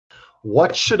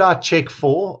What should I check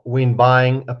for when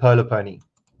buying a polo pony?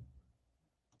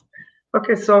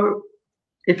 Okay, so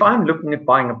if I'm looking at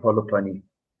buying a polo pony,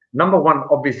 number one,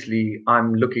 obviously,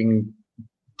 I'm looking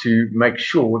to make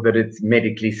sure that it's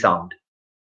medically sound.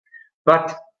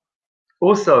 But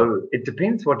also, it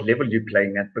depends what level you're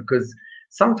playing at, because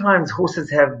sometimes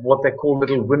horses have what they call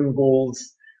little wind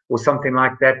galls or something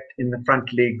like that in the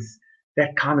front legs,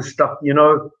 that kind of stuff.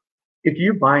 If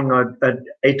you're buying an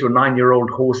 8 or 9-year-old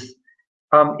horse,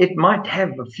 it might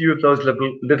have a few of those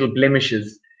little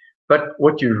blemishes. But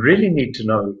what you really need to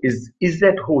know is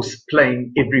that horse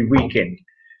playing every weekend?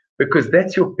 Because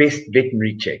that's your best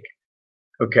veterinary check.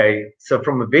 Okay, so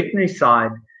from a veterinary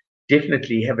side,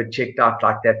 definitely have it checked out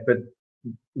like that. But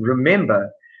remember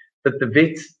that the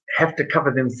vets have to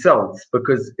cover themselves,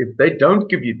 because if they don't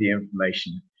give you the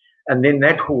information and then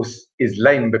that horse is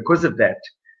lame because of that,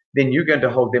 then you're going to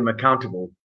hold them accountable.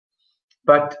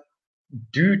 But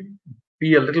do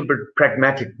be a little bit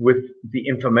pragmatic with the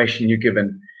information you're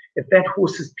given. If that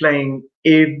horse is playing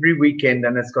every weekend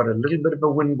and it's got a little bit of a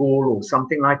wind gall or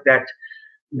something like that,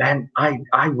 man,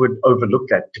 I would overlook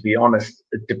that, to be honest.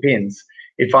 It depends.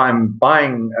 If I'm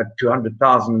buying a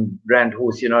 200,000 rand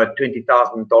horse, a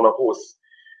 $20,000 horse,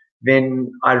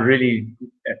 then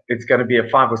it's going to be a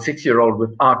 5 or 6-year-old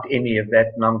without any of that,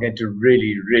 and I'm going to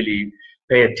really, really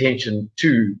pay attention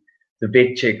to the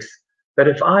vet checks. But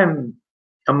if I'm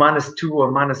a -2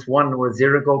 or -1 or a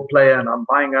 0-goal player and I'm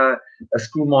buying a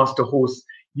schoolmaster horse,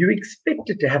 you expect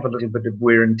it to have a little bit of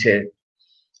wear and tear.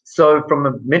 So from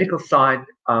a medical side,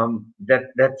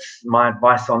 that's my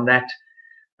advice on that.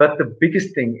 But the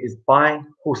biggest thing is buy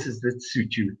horses that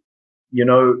suit you.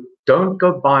 Don't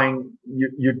go buying,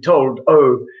 you're told,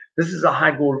 oh, this is a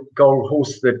high goal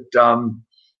horse that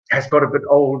has got a bit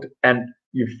old, and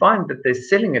you find that they're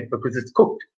selling it because it's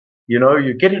cooked.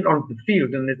 You get it on the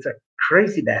field and it's a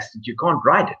crazy bastard. You can't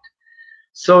ride it.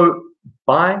 So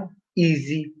buy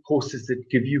easy horses that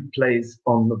give you plays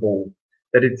on the ball,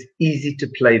 that it's easy to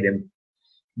play them.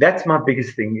 That's my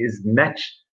biggest thing, is match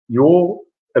your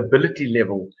ability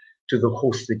level to the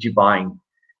horse that you're buying.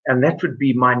 And that would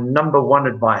be my number one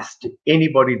advice to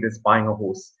anybody that's buying a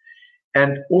horse.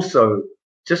 And also,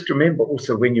 just remember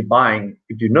also, when you're buying,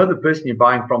 if you know the person you're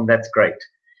buying from, that's great.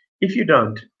 If you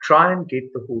don't, try and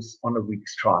get the horse on a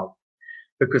week's trial.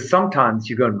 Because sometimes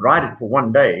you go and ride it for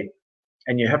one day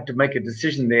and you have to make a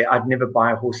decision there. I'd never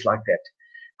buy a horse like that.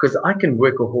 Because I can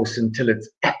work a horse until it's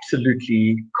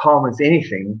absolutely calm as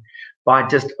anything by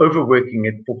just overworking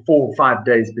it for 4 or 5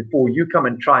 days before you come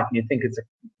and try it and you think it's a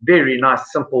very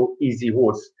nice, simple, easy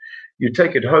horse. You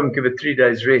take it home, give it 3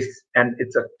 days rest, and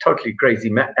it's a totally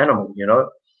crazy animal,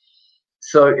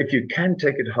 So if you can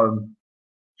take it home,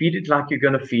 feed it like you're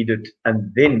going to feed it,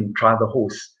 and then try the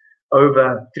horse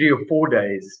over 3 or 4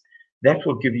 days, that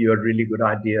will give you a really good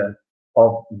idea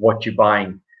of what you're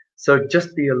buying. So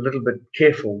just be a little bit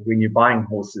careful when you're buying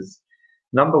horses.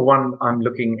 Number one, I'm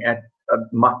looking at,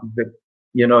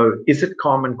 is it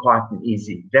calm and quiet and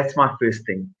easy? That's my first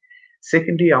thing.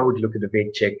 Secondly, I would look at a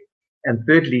vet check. And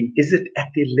thirdly, is it at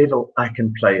the level I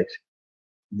can play it?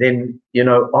 Then,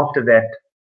 after that,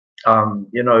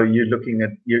 you're looking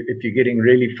at, if you're getting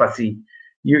really fussy,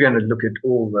 you're going to look at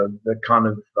all the kind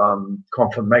of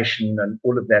conformation and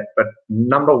all of that. But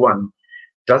number one,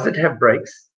 does it have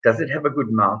brakes? Does it have a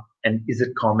good mouth? And is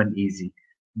it calm and easy?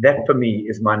 That for me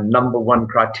is my number one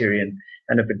criterion.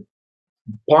 And if it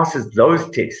passes those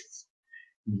tests,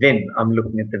 then I'm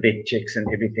looking at the vet checks and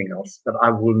everything else. But I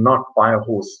will not buy a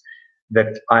horse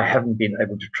that I haven't been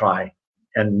able to try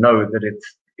and know that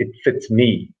it fits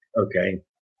me. Okay.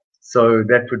 So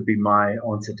that would be my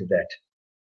answer to that.